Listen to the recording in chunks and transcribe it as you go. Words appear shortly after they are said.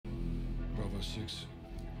6.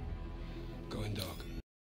 Going dark.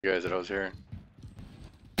 You guys that I was hearing.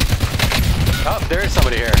 Oh, there is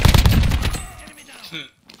somebody here.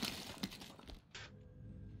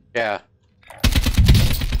 Yeah.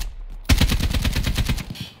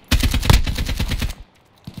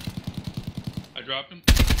 I dropped him.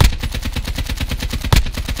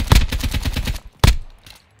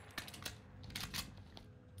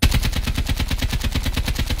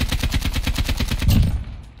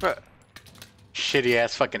 What? Shitty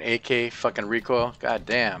ass fucking AK fucking recoil. God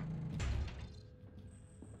damn.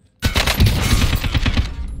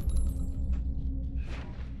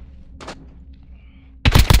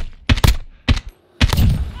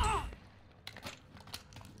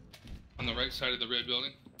 On the right side of the red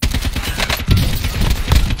building.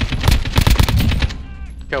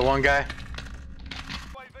 Got one guy.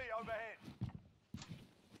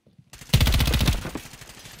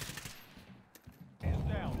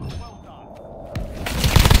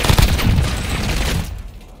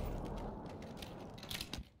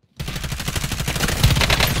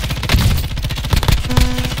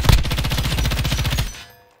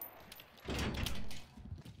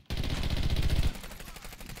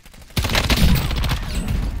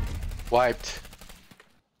 Wiped.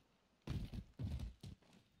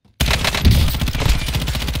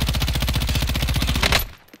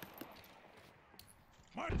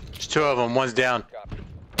 There's two of them, one's down.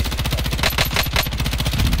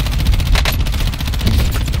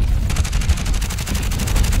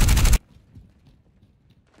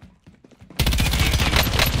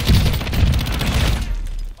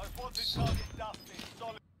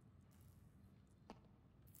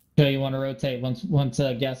 So you want to rotate once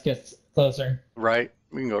gas gets closer? Right,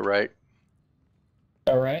 we can go right.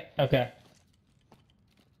 All right. Okay.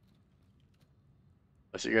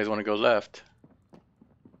 Unless you guys want to go left.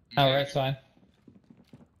 All right, fine.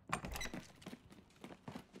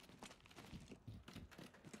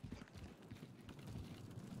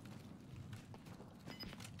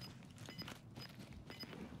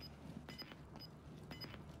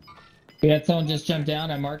 We had someone just jump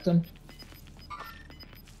down. I marked them.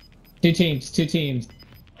 Two teams.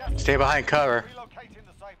 Stay behind cover.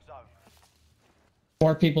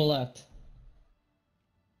 4 people left.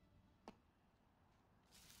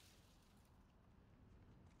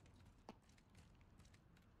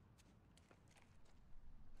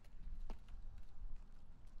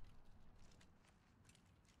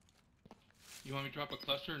 You want me to drop a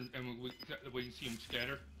cluster and we can see them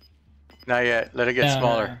scatter? Not yet. Let it get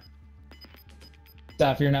smaller.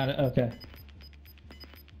 Stop. You're not okay.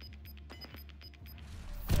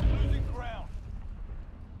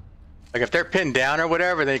 Like if they're pinned down or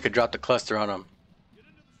whatever, then you could drop the cluster on them.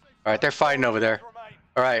 All right, they're fighting over there.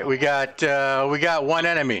 All right, we got one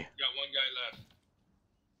enemy. Got one guy left.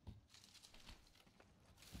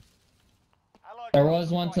 There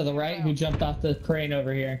was one to the right who jumped off the crane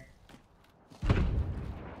over here. All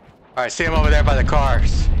right, see him over there by the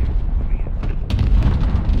cars.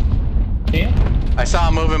 Yeah. I saw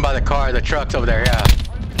him moving by the car. The truck's over there. Yeah.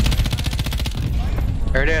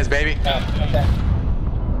 There it is, baby. Oh, okay.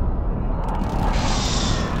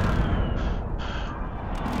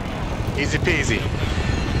 Easy peasy.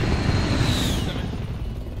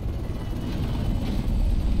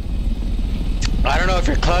 I don't know if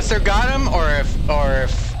your cluster got him or if,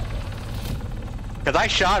 because I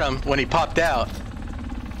shot him when he popped out.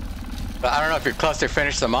 But I don't know if your cluster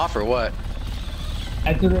finished him off or what.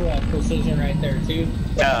 I threw a precision right there too.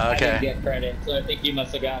 Oh, okay. I didn't get credit, so I think you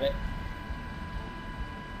must have got it.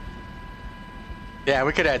 Yeah,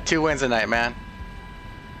 we could have had 2 wins tonight, man.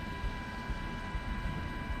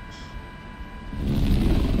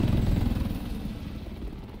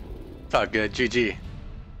 It's all good, GG.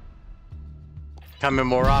 Coming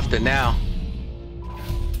more often now.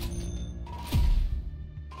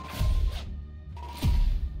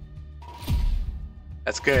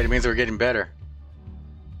 That's good, it means we're getting better.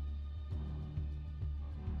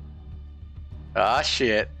 Ah,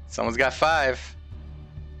 shit. Someone's got 5.